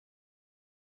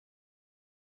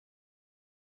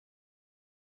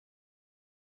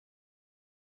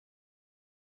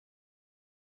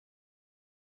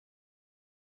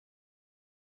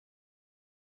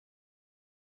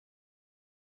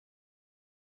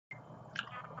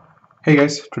Hey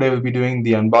guys, today we'll be doing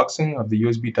the unboxing of the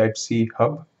USB Type-C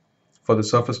hub for the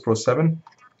Surface Pro 7.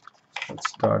 Let's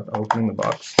start opening the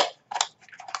box.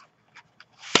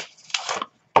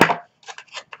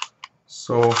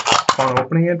 So upon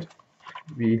opening it,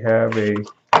 we have a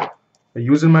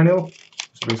user manual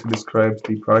which basically describes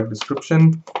the product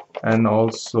description, and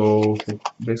also it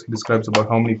basically describes about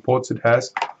how many ports it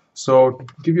has. So to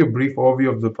give you a brief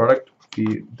overview of the product,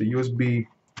 the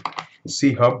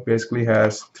USB-C hub basically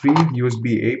has three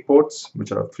USB-A ports,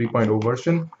 which are 3.0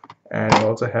 version, and it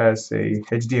also has a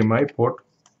HDMI port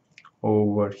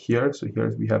over here. So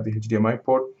here we have the HDMI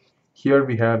port. Here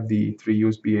we have the three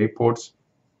USB-A ports.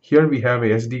 Here we have a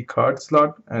SD card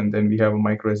slot, and then we have a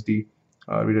micro SD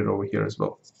reader over here as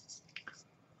well.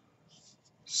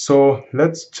 So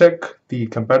let's check the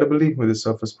compatibility with the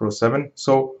Surface Pro 7.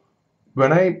 So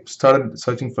when I started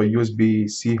searching for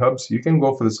USB-C hubs, you can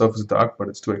go for the Surface Dark, but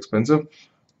it's too expensive.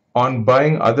 On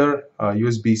buying other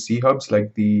USB-C hubs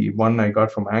like the one I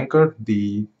got from Anker,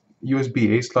 the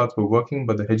USB-A slots were working,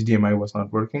 but the HDMI was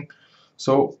not working.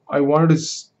 So I wanted to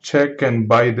check and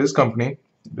buy this company.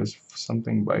 There's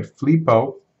something by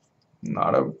Fleepow.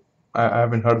 I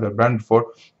haven't heard of that brand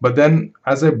before. But then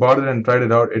as I bought it and tried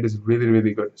it out, it is really,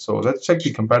 really good. So let's check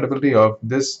the compatibility of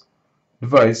this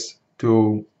device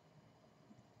to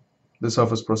the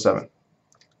Surface Pro 7.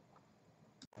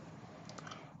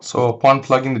 So upon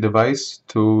plugging the device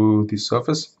to the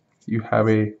Surface, you have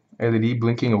a LED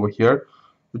blinking over here,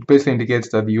 which basically indicates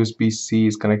that the USB-C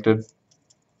is connected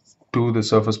to the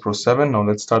Surface Pro 7. Now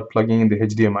let's start plugging in the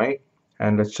HDMI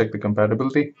and let's check the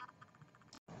compatibility.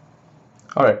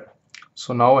 Alright,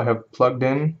 so now I have plugged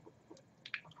in.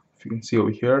 If you can see over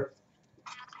here,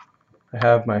 I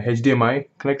have my HDMI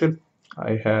connected.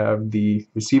 I have the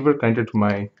receiver connected to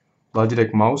my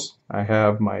Logitech mouse. I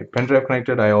have my pen drive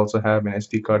connected. I also have an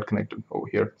SD card connected over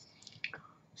here.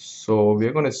 So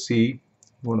we're going to see,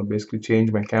 I'm going to basically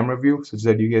change my camera view such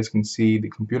that you guys can see the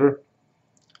computer,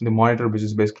 the monitor, which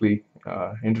is basically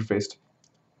interfaced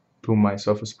to my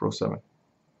Surface Pro 7.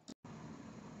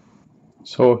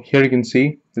 So here you can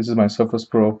see this is my Surface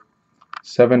Pro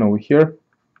 7 over here,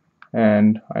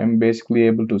 and I'm basically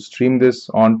able to stream this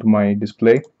onto my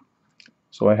display.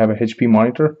 So I have a HP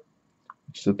monitor,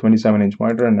 which is a 27-inch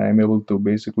monitor, and I'm able to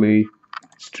basically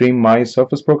stream my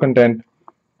Surface Pro content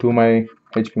to my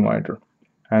HP monitor,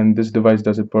 and this device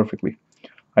does it perfectly.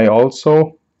 I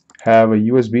also have a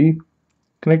USB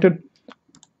connected,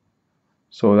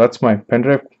 so that's my pen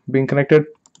drive being connected,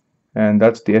 and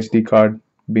that's the SD card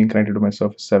being connected to my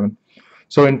Surface 7.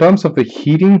 So in terms of the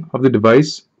heating of the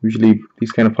device, usually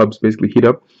these kind of hubs basically heat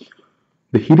up.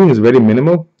 The heating is very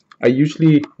minimal. I used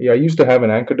to have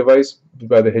an Anker device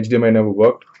where the HDMI never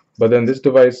worked, but then this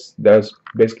device there's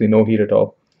basically no heat at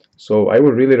all. So I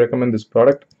would really recommend this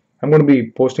product. I'm going to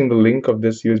be posting the link of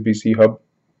this USB-C hub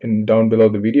down below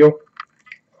the video.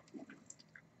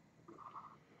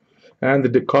 And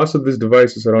the cost of this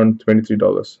device is around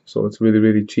 $23, so it's really,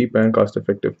 really cheap and cost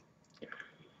effective.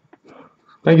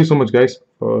 Thank you so much guys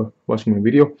for watching my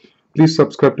video. Please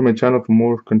subscribe to my channel for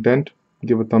more content.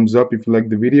 Give a thumbs up if you like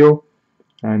the video,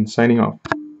 and signing off.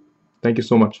 Thank you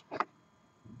so much.